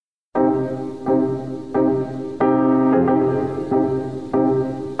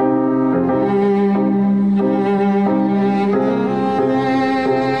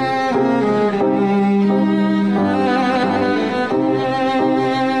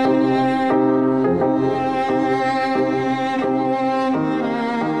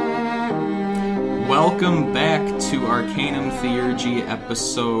Theurgy,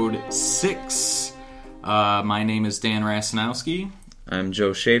 episode 6. My name is Dan Rasanowski. I'm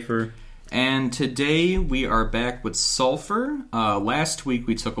Joe Schaefer. And today we are back with Sulfur. Last week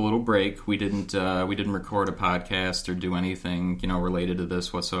we took a little break. We didn't record a podcast or do anything, related to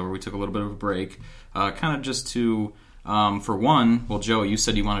this whatsoever. We took a little bit of a break, kind of just to, for one, well, Joe, you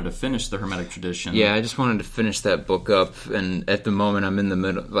said you wanted to finish the Hermetic Tradition. Yeah, I just wanted to finish that book up, and at the moment I'm in the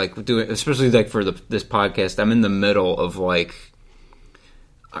middle, especially for this podcast, I'm in the middle of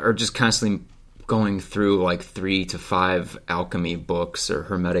or just constantly going through 3 to 5 alchemy books or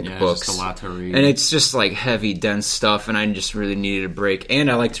hermetic books. Just a lot to read. And it's just heavy, dense stuff, and I just really needed a break. And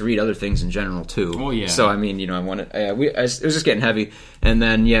I like to read other things in general too. Oh yeah. So I mean, I wanted. It was just getting heavy, and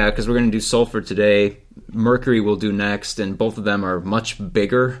then because we're gonna do Sulfur today. Mercury we'll do next, and both of them are much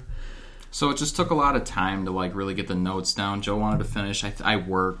bigger. So it just took a lot of time to really get the notes down. Joe wanted to finish. I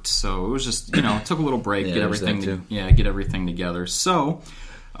worked, so it was just it took a little break, get everything together. So.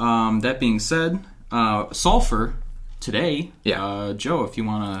 That being said, Sulfur today. Yeah. Joe, if you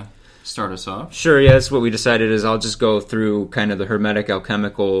want to start us off. Sure. Yeah, that's what we decided. Is I'll just go through kind of the hermetic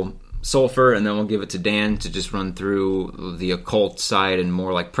alchemical sulfur, and then we'll give it to Dan to just run through the occult side and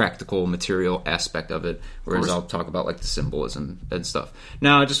more practical material aspect of it. Whereas I'll talk about the symbolism and stuff.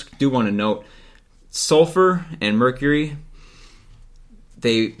 Now, I just do want to note, sulfur and mercury.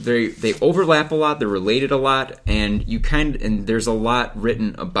 They overlap a lot. They're related a lot, and there's a lot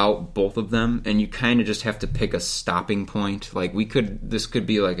written about both of them, and you kind of just have to pick a stopping point. This could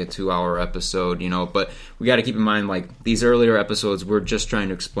be a 2-hour episode, but we got to keep in mind these earlier episodes, we're just trying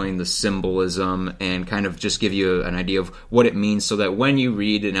to explain the symbolism and kind of just give you an idea of what it means, so that when you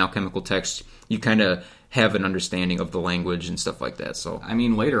read an alchemical text, you kind of have an understanding of the language and stuff like that. So I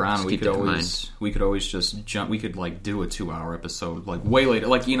mean, later on we could always just jump. We could do a 2-hour episode way later.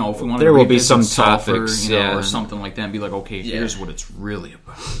 If we wanted there to will be some Sulfur, topics, or something like that, and be okay, here's what it's really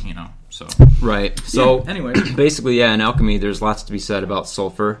about. So right. So anyway, basically, in alchemy, there's lots to be said about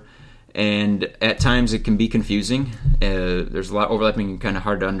sulfur, and at times it can be confusing. There's a lot overlapping and kind of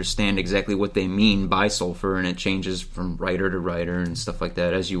hard to understand exactly what they mean by sulfur, and it changes from writer to writer and stuff like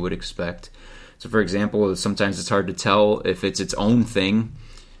that, as you would expect. So, for example, sometimes it's hard to tell if it's its own thing,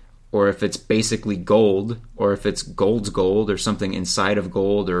 or if it's basically gold, or if it's gold's gold, or something inside of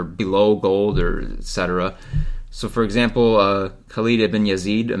gold, or below gold, or etc. So, for example, Khalid ibn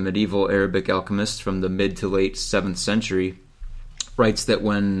Yazid, a medieval Arabic alchemist from the mid to late 7th century, writes that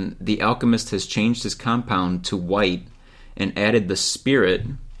when the alchemist has changed his compound to white and added the spirit,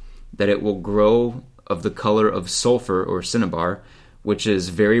 that it will grow of the color of sulfur or cinnabar, which is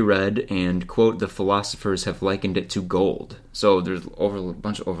very red, and, quote, the philosophers have likened it to gold. So there's a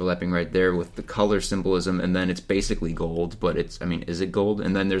bunch of overlapping right there with the color symbolism, and then it's basically gold, but is it gold?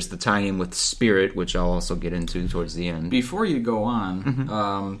 And then there's the tie-in with spirit, which I'll also get into towards the end. Before you go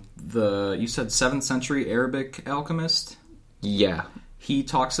on, you said 7th century Arabic alchemist? Yeah. He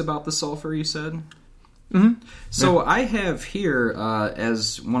talks about the sulfur, you said? Mm-hmm. So I have here,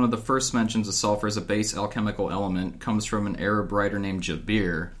 as one of the first mentions of sulfur as a base alchemical element, comes from an Arab writer named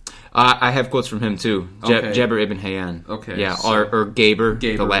Jabir. I have quotes from him too. Okay. Jabir ibn Hayyan. Okay. Yeah, or Geber,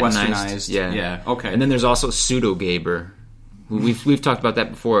 the Latinized. Yeah. Okay. And then there's also Pseudo-Geber. We've talked about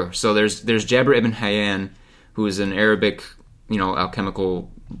that before. So there's Jabir ibn Hayyan, who is an Arabic,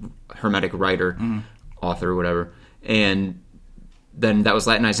 alchemical hermetic writer, author, whatever, and then that was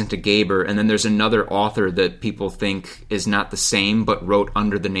Latinized into Geber, and then there's another author that people think is not the same, but wrote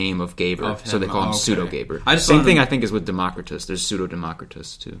under the name of Geber, so they call him Pseudo-Geber. Same thing, I think, is with Democritus. There's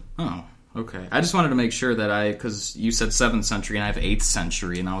Pseudo-Democritus, too. Oh, okay. I just wanted to make sure that because you said 7th century, and I have 8th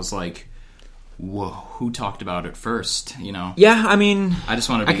century, and I was like, whoa, who talked about it first, Yeah, I mean, I just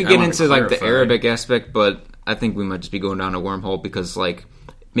wanted to I could get into, the Arabic aspect, but I think we might just be going down a wormhole, because,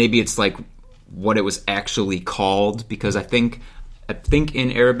 maybe it's, what it was actually called, because I think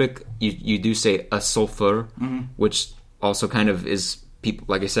in Arabic you do say a sulfur, which also kind of is people,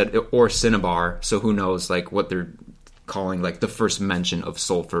 like I said, or cinnabar. So who knows, what they're calling the first mention of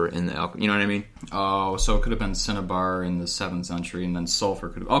sulfur in the you know what I mean? Oh, so it could have been cinnabar in the 7th century, and then sulfur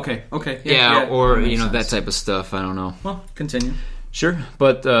could have. Okay, yeah, or that sense. That type of stuff. I don't know. Well, continue. Sure,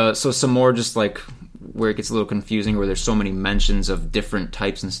 but so some more just where it gets a little confusing, where there's so many mentions of different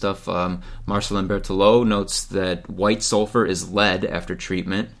types and stuff. Marcelin Berthelot notes that white sulfur is lead after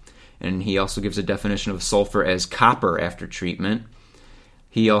treatment, and he also gives a definition of sulfur as copper after treatment.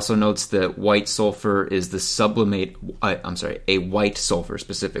 He also notes that white sulfur is a white sulfur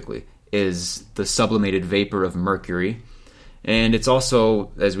specifically is the sublimated vapor of mercury, And it's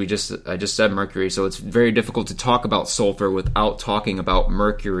also, as I just said, mercury, so it's very difficult to talk about sulfur without talking about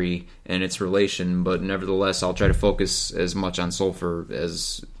mercury and its relation, but nevertheless, I'll try to focus as much on sulfur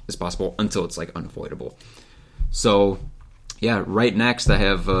as possible until it's like unavoidable. So, yeah, right next I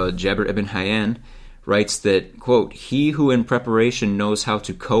have Jabir ibn Hayyan writes that, quote, "He who in preparation knows how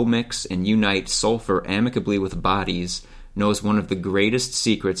to co-mix and unite sulfur amicably with bodies knows one of the greatest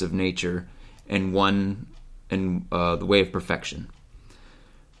secrets of nature and the way of perfection."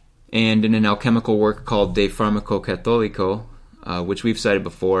 And in an alchemical work called De Pharmaco Catholico, which we've cited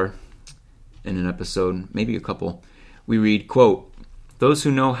before in an episode, maybe a couple, we read, quote, "Those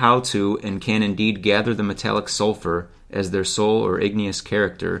who know how to and can indeed gather the metallic sulfur as their soul or igneous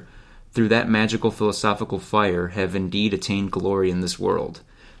character, through that magical philosophical fire have indeed attained glory in this world."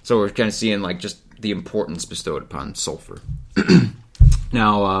 So we're kind of seeing like just the importance bestowed upon sulfur.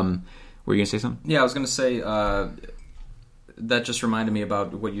 Now, were you going to say something? Yeah, I was going to say that just reminded me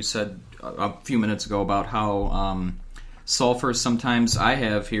about what you said a few minutes ago about how sulfur sometimes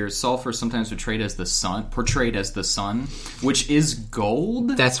portrayed as the sun, which is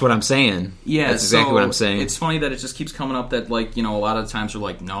gold. That's what I'm saying. Yeah, that's exactly what I'm saying. It's funny that it just keeps coming up that, like, you know, a lot of times you're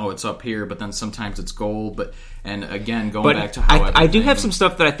like, no, it's up here, but then sometimes it's gold. And again, going back to how I do have some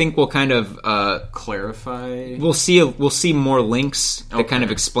stuff that I think will kind of clarify. We'll see more links that kind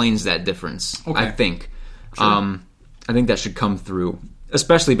of explains that difference. Okay. I think. Sure. I think that should come through.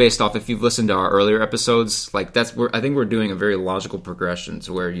 Especially based off, if you've listened to our earlier episodes, like I think we're doing a very logical progression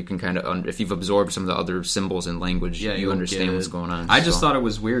to where you can kind of, if you've absorbed some of the other symbols in language, you understand what's going on. I just thought it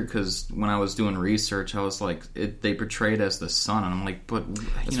was weird because when I was doing research, I was like, they portrayed as the sun, and I'm like, but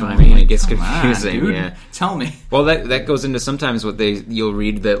you know what I mean? It gets confusing. Dude. Yeah, tell me. Well, that goes into sometimes you'll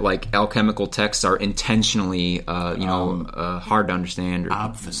read that like alchemical texts are intentionally, hard to understand or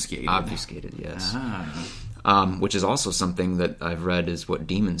obfuscated. Obfuscated, yes. Which is also something that I've read is what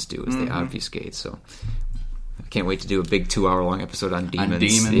demons do, is they obfuscate. So I can't wait to do a big 2-hour-long episode on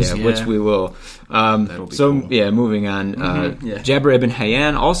demons. Which we will. That'll be cool. Moving on. Jabir ibn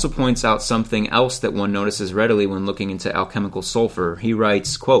Hayyan also points out something else that one notices readily when looking into alchemical sulfur. He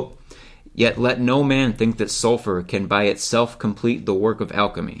writes, quote, "Yet let no man think that sulfur can by itself complete the work of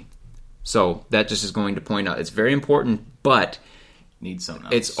alchemy." So that just is going to point out it's very important, but need something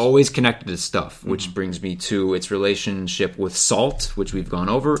else. It's always connected to stuff, which brings me to its relationship with salt, which we've gone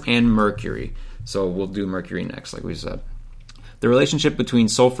over, and mercury. So we'll do mercury next, like we said. The relationship between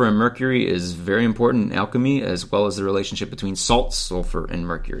sulfur and mercury is very important in alchemy, as well as the relationship between salt, sulfur, and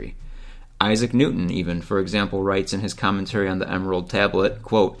mercury. Isaac Newton, even, for example, writes in his commentary on the Emerald Tablet,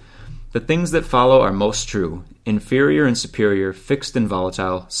 quote, "The things that follow are most true. Inferior and superior, fixed and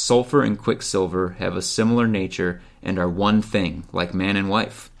volatile, sulfur and quicksilver have a similar nature and are one thing, like man and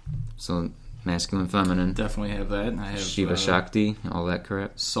wife." So masculine, feminine. Definitely have that. I have Shiva, Shakti, all that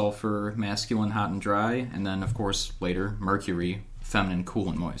crap. Sulfur, masculine, hot and dry, and then of course later Mercury, feminine, cool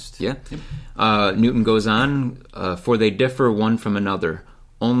and moist. Yeah. Yep. Newton goes on, "For they differ one from another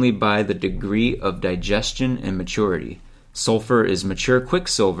only by the degree of digestion and maturity. Sulfur is mature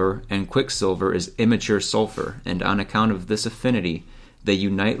quicksilver, and quicksilver is immature sulfur, and on account of this affinity, they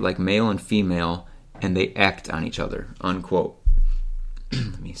unite like male and female, and they act on each other," unquote.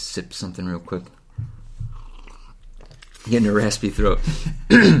 Let me sip something real quick. Getting a raspy throat.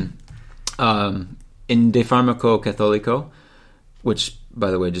 In De Pharmaco Catholico, which,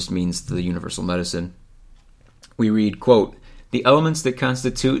 by the way, just means the universal medicine, we read, quote, "The elements that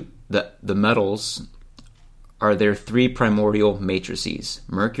constitute the metals are their three primordial matrices,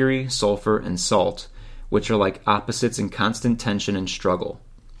 mercury, sulfur, and salt, which are like opposites in constant tension and struggle."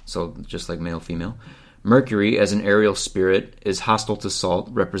 So just like male, female. Mercury, as an aerial spirit, is hostile to salt,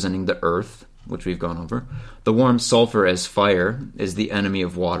 representing the earth, which we've gone over. The warm sulfur, as fire, is the enemy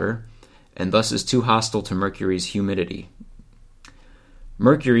of water, and thus is too hostile to Mercury's humidity.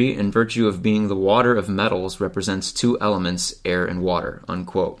 Mercury, in virtue of being the water of metals, represents two elements, air and water,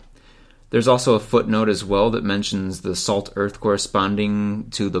 unquote. There's also a footnote as well that mentions the salt earth corresponding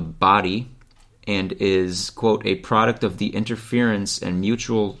to the body and is, quote, "a product of the interference and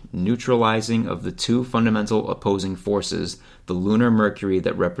mutual neutralizing of the two fundamental opposing forces, the lunar Mercury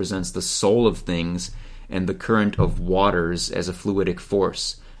that represents the soul of things and the current of waters as a fluidic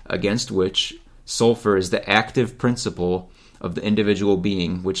force, against which sulfur is the active principle of the individual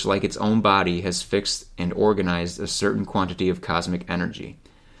being, which, like its own body, has fixed and organized a certain quantity of cosmic energy."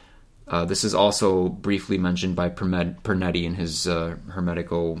 This is also briefly mentioned by Pernetti in his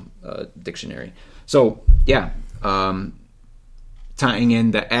Hermetical dictionary. So, yeah, tying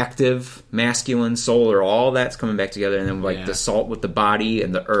in the active, masculine, solar, all that's coming back together, and then the salt with the body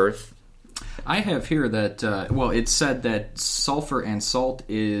and the earth. I have here that it said that sulfur and salt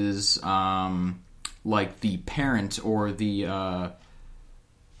is like the parent or the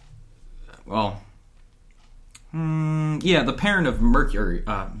the parent of mercury.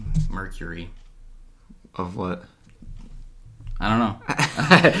 Of what? I don't know.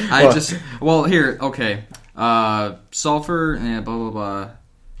 Sulfur, blah blah blah.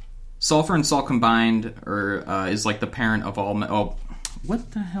 Sulfur and salt combined, is like the parent of all.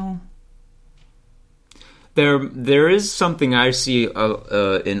 What the hell? There is something I see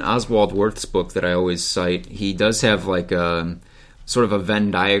in Oswald Wirth's book that I always cite. He does have like a sort of a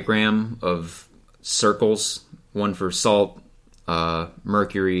Venn diagram of circles, one for salt,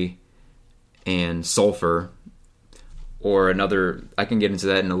 mercury, and sulfur. Or another, I can get into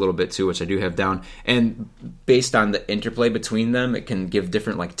that in a little bit too, which I do have down. And based on the interplay between them, it can give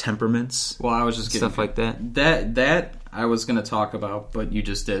different like temperaments. Well, I was just getting stuff like that. That I was going to talk about, but you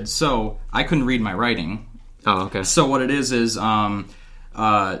just did. So I couldn't read my writing. Oh, okay. So what it is not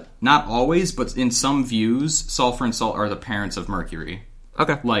always, but in some views, sulfur and salt are the parents of mercury.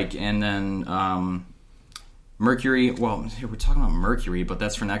 Okay. And then mercury. Well, here we're talking about mercury, but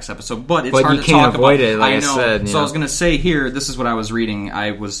that's for next episode. But it's hard to talk about. It, like I know. Said, so I was going to say here, this is what I was reading.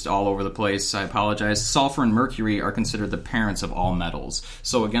 I was all over the place. I apologize. Sulfur and mercury are considered the parents of all metals.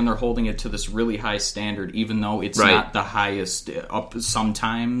 So again, they're holding it to this really high standard, even though it's not the highest. Up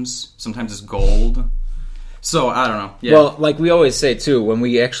sometimes it's gold. So I don't know. Yeah. Well, like we always say too, when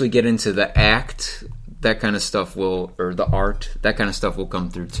we actually get into the act, that kind of stuff or the art, that kind of stuff will come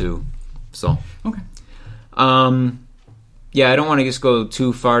through too. So okay. I don't want to just go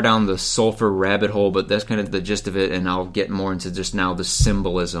too far down the sulfur rabbit hole, but that's kind of the gist of it, and I'll get more into just now the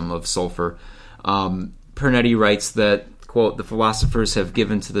symbolism of sulfur. Pernetti writes that, quote, "The philosophers have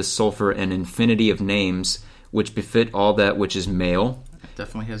given to the sulfur an infinity of names which befit all that which is male." It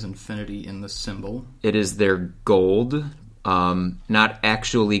definitely has infinity in the symbol. "It is their gold, not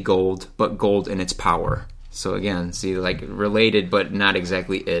actually gold, but gold in its power." So again, see, like related, but not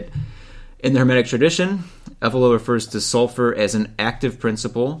exactly it. In the Hermetic tradition, Evola refers to sulfur as an active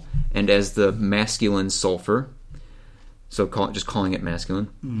principle and as the masculine sulfur, so just calling it masculine,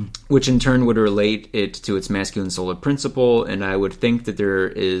 which in turn would relate it to its masculine solar principle, and I would think that there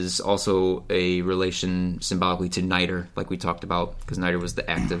is also a relation symbolically to Niter, like we talked about, because Niter was the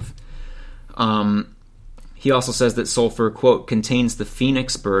active. He also says that sulfur, quote, "contains the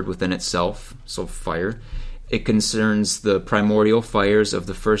phoenix bird within itself," so fire. "It concerns the primordial fires of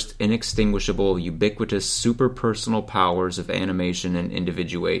the first inextinguishable, ubiquitous, superpersonal powers of animation and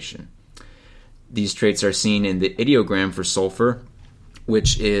individuation." These traits are seen in the ideogram for sulfur,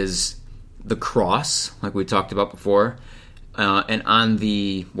 which is the cross, like we talked about before, and on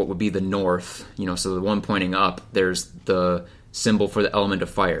the, what would be the north, so the one pointing up, there's the symbol for the element of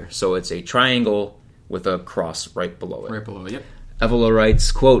fire. So it's a triangle with a cross right below it. Right below it, yep. Evola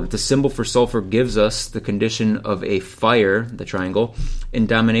writes, quote, "The symbol for sulfur gives us the condition of a fire," the triangle, "in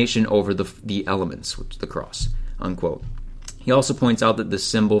domination over the elements," which is the cross, unquote. He also points out that the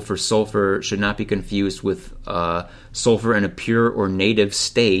symbol for sulfur should not be confused with sulfur in a pure or native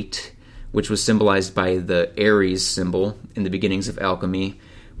state, which was symbolized by the Aries symbol in the beginnings of alchemy,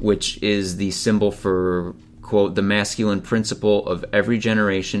 which is the symbol for, quote, "the masculine principle of every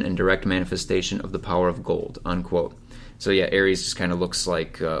generation and direct manifestation of the power of gold," unquote. So yeah, Aries just kind of looks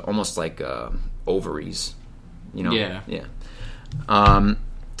like almost like ovaries, Yeah.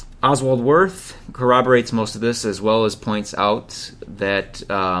 Oswald Wirth corroborates most of this, as well as points out that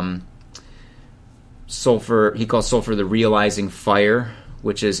sulfur, he calls sulfur the realizing fire,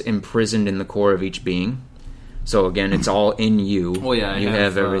 which is imprisoned in the core of each being. So again, it's all in you. Well, yeah, you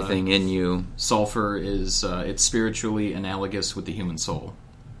have everything in you. Sulfur is it's spiritually analogous with the human soul.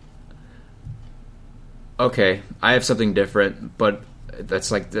 Okay, I have something different, but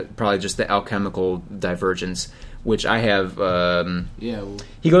that's like probably just the alchemical divergence, which I have.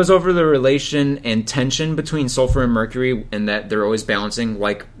 He goes over the relation and tension between sulfur and mercury, and that they're always balancing,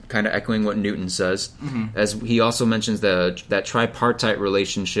 like kind of echoing what Newton says. Mm-hmm. As he also mentions that tripartite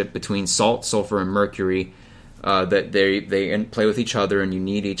relationship between salt, sulfur, and mercury, that they play with each other, and you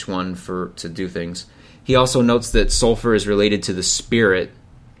need each one to do things. He also notes that sulfur is related to the spirit,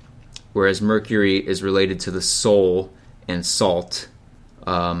 whereas mercury is related to the soul, and salt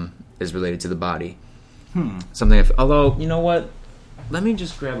is related to the body. Although, you know what? Let me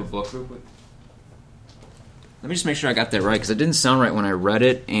just grab a book real quick. Let me just make sure I got that right, because it didn't sound right when I read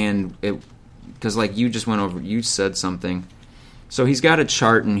it, and because like you just went over, you said something. So he's got a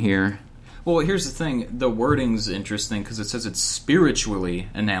chart in here. Well, here's the thing. The wording's interesting because it says it's spiritually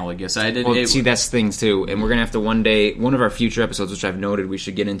analogous. See, that's things too. And we're going to have to one day, one of our future episodes, which I've noted we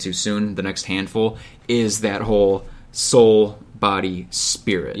should get into soon, the next handful, is that whole soul, body,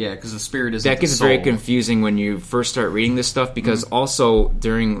 spirit. Yeah, because the spirit is that gets very confusing when you first start reading this stuff, because also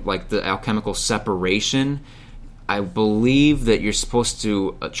during like the alchemical separation, I believe that you're supposed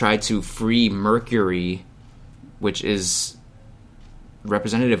to try to free Mercury, which is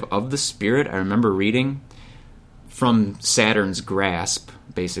representative of the spirit. I remember reading from Saturn's grasp,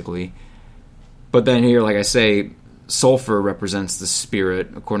 basically. But then here, like I say, sulfur represents the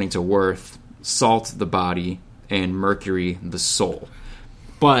spirit, according to Worth, salt the body, and Mercury the soul.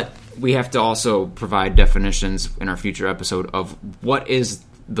 But we have to also provide definitions in our future episode of what is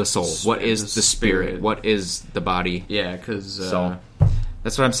the soul, what is the spirit, what is the body. Yeah, because... So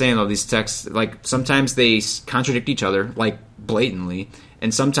that's what I'm saying, though. These texts, like, sometimes they contradict each other, like, blatantly,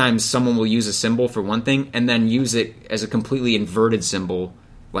 and sometimes someone will use a symbol for one thing and then use it as a completely inverted symbol,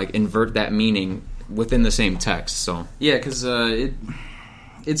 like, invert that meaning within the same text, so... Yeah, because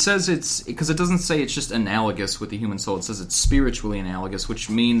it says it's... Because it doesn't say it's just analogous with the human soul. It says it's spiritually analogous, which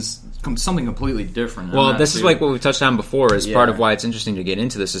means something completely different. Well, this is like what we've touched on before, is part of why it's interesting to get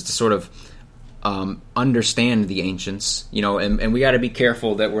into this, is to sort of understand the ancients, you know, and we got to be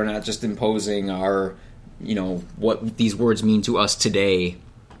careful that we're not just imposing our, you know, what these words mean to us today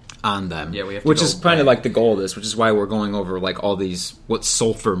on them. Yeah, we have to which is kind of like the goal of this, which is why we're going over like all these, what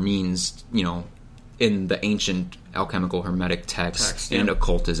sulfur means, you know, in the ancient alchemical hermetic text and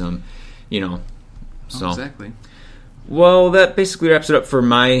occultism, you know. So exactly. Well, that basically wraps it up for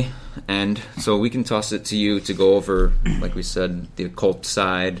my end. So we can toss it to you to go over, like we said, the occult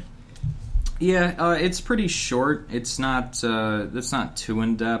side. Yeah, it's pretty short. It's not too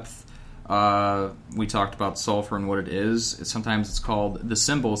in depth. We talked about sulfur and what it is. Sometimes it's called, the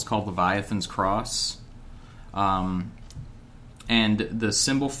symbol is called Leviathan's cross, and the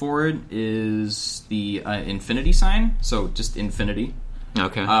symbol for it is the infinity sign. So just infinity.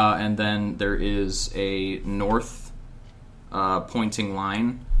 Okay. And then there is a north pointing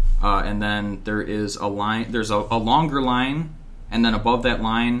line, and then there is a line. There's a longer line, and then above that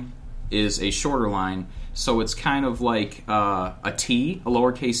line is a shorter line, so it's kind of like a T, a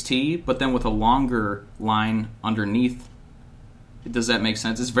lowercase t, but then with a longer line underneath. Does that make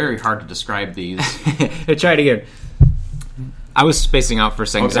sense? It's very hard to describe these. Try it again. I was spacing out for a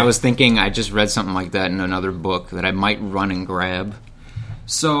second because I was thinking I just read something like that in another book that I might run and grab.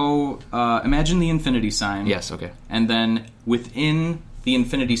 So imagine the infinity sign. Yes, okay. And then within the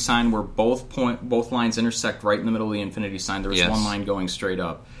infinity sign, where both lines intersect right in the middle of the infinity sign, there is one line going straight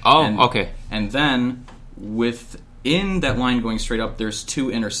up. Oh, okay. And then within that line going straight up, there's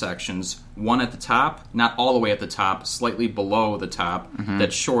two intersections. One at the top, not all the way at the top, slightly below the top,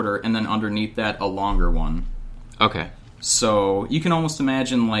 that's shorter, and then underneath that, a longer one. Okay. So you can almost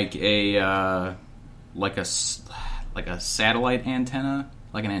imagine like a satellite antenna.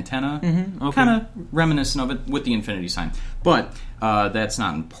 Like an antenna, kind of reminiscent of it with the infinity sign. But that's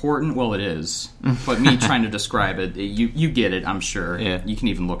not important. Well, it is. But me trying to describe it, you get it, I'm sure. Yeah. You can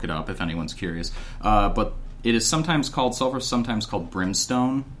even look it up if anyone's curious. But it is sometimes called sulfur, sometimes called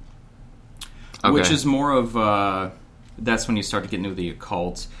brimstone, which is more of... that's when you start to get into the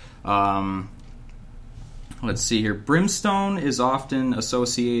occult. Let's see here. Brimstone is often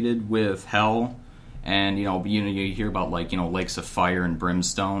associated with hell. And, you hear about, like, lakes of fire and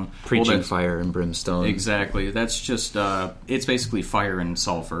brimstone. Preaching fire and brimstone. Exactly. That's just, it's basically fire and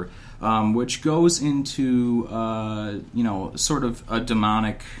sulfur, which goes into, sort of a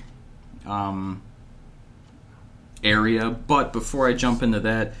demonic area. But before I jump into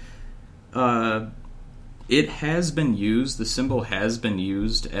that, it has been used, the symbol has been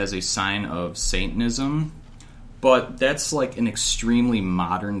used as a sign of Satanism. But that's like an extremely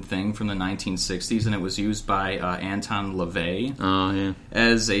modern thing from the 1960s, and it was used by Anton LaVey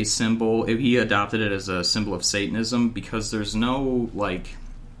as a symbol. He adopted it as a symbol of Satanism because there's no, like...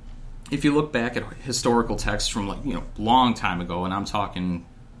 If you look back at historical texts from, like, long time ago, and I'm talking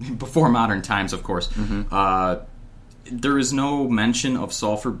before modern times, of course, there is no mention of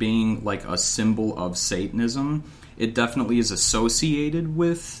sulfur being, like, a symbol of Satanism. It definitely is associated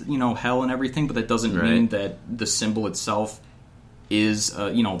with, hell and everything, but that doesn't mean that the symbol itself is,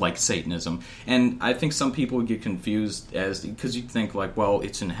 like Satanism. And I think some people would get confused because you think, like, well,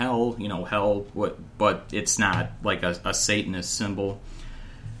 it's in hell, hell, but it's not like a Satanist symbol,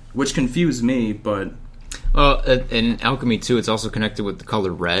 which confused me, but... Well, in alchemy, too, it's also connected with the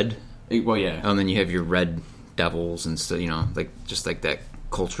color red. Well, yeah. And then you have your red devils and stuff, like just like that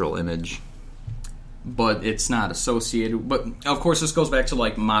cultural image. but it's not associated. But of course, this goes back to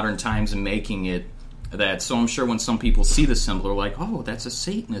like modern times and making it that. So I'm sure when some people see the symbol, they're like, "Oh, that's a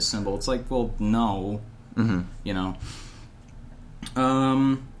Satanist symbol." It's like, well, no, you know.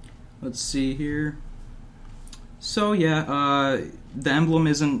 Let's see here. So yeah, the emblem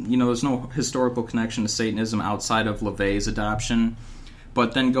isn't, there's no historical connection to Satanism outside of LaVey's adoption.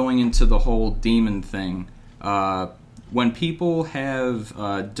 But then going into the whole demon thing, when people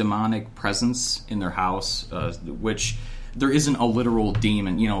have demonic presence in their house, which there isn't a literal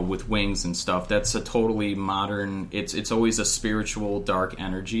demon, with wings and stuff. That's a totally modern. It's always a spiritual dark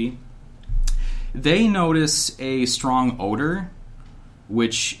energy. They notice a strong odor,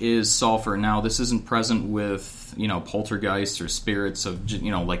 which is sulfur. Now, this isn't present with poltergeists or spirits of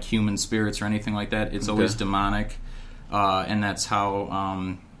like human spirits or anything like that. It's always demonic, and that's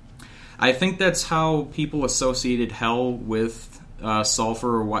how. I think that's how people associated hell with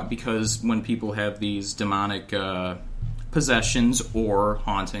sulfur, or what, because when people have these demonic possessions or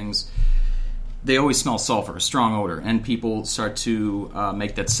hauntings, they always smell sulfur, a strong odor, and people start to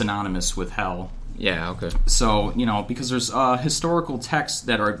make that synonymous with hell. Yeah, okay. So, because there's historical texts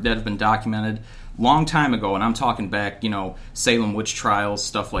that have been documented long time ago, and I'm talking back, Salem witch trials,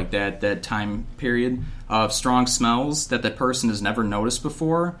 stuff like that time period of strong smells that person has never noticed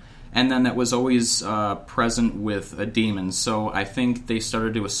before, and then that was always present with a demon. So I think they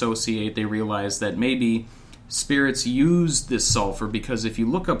started to associate, they realized that maybe spirits use this sulfur, because if you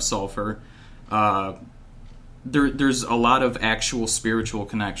look up sulfur, there's a lot of actual spiritual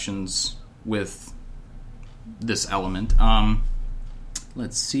connections with this element.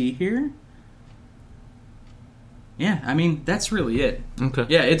 Let's see here. Yeah, I mean, that's really it. Okay.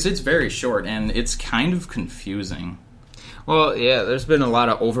 Yeah, it's very short, and it's kind of confusing. Well, yeah, there's been a lot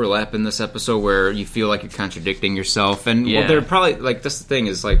of overlap in this episode where you feel like you're contradicting yourself, and well, they're probably like, that's the thing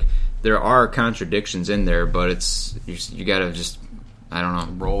is like there are contradictions in there, but it's you gotta just, I don't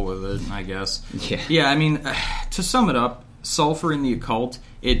know, roll with it, I guess. Yeah. I mean, to sum it up, sulfur in the occult,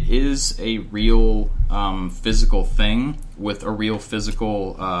 it is a real physical thing with a real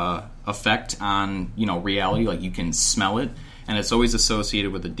physical effect on reality. Like, you can smell it, and it's always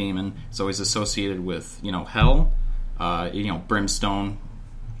associated with a demon. It's always associated with hell, brimstone,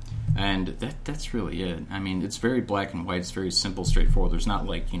 and that's really it. I mean, it's very black and white. It's very simple, straightforward. There's not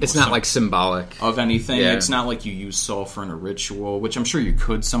like it's not like symbolic of anything. Yeah. It's not like you use sulfur in a ritual, which I'm sure you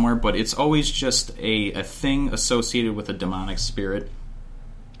could somewhere, but it's always just a thing associated with a demonic spirit.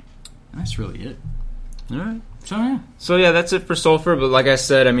 And that's really it. All right. So yeah, that's it for sulfur. But like I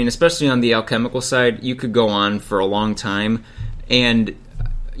said, I mean, especially on the alchemical side, you could go on for a long time, and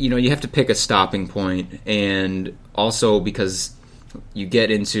you have to pick a stopping point, and also because you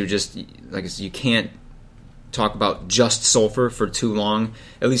get into just like you can't talk about just sulfur for too long.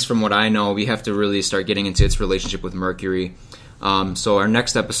 At least from what I know, we have to really start getting into its relationship with mercury. So our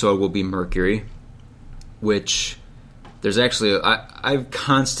next episode will be mercury, which there's actually I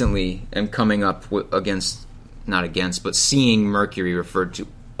constantly am coming up but seeing mercury referred to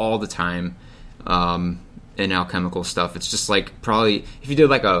all the time in alchemical stuff. It's just like, probably if you did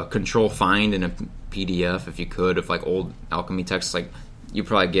like a control find in a PDF, if you could, of like old alchemy texts, like you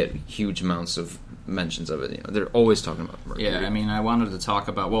probably get huge amounts of mentions of it. They're always talking about mercury. Yeah, I mean, I wanted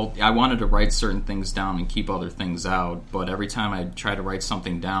to write certain things down and keep other things out, but every time I try to write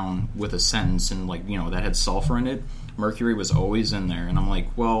something down with a sentence and that had sulfur in it, mercury was always in there, and I'm like,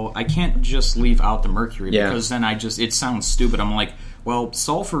 well, I can't just leave out the mercury, because then it sounds stupid. I'm like, well,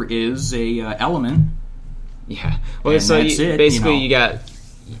 sulfur is a element. Yeah. Well, so you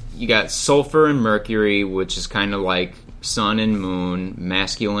got sulfur and mercury, which is kind of like sun and moon,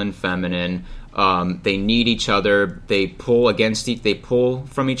 masculine, feminine. They need each other. They pull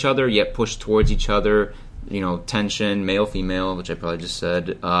from each other, yet push towards each other. Tension, male, female, which I probably just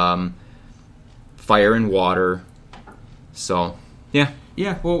said. Fire and water. So, yeah.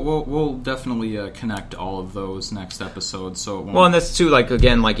 Yeah, we'll definitely connect all of those next episode. So it won't... Well, and that's too,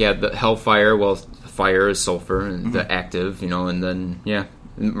 the hellfire. Well, fire is sulfur, and the active, and then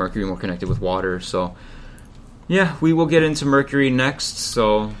mercury more connected with water. So, yeah, we will get into mercury next.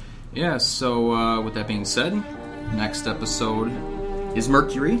 So, yeah. So, with that being said, next episode is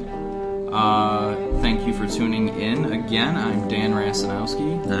mercury. Thank you for tuning in again. I'm Dan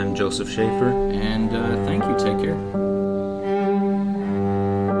Rasanowski. I'm Joseph Schaefer, and thank you. Take care.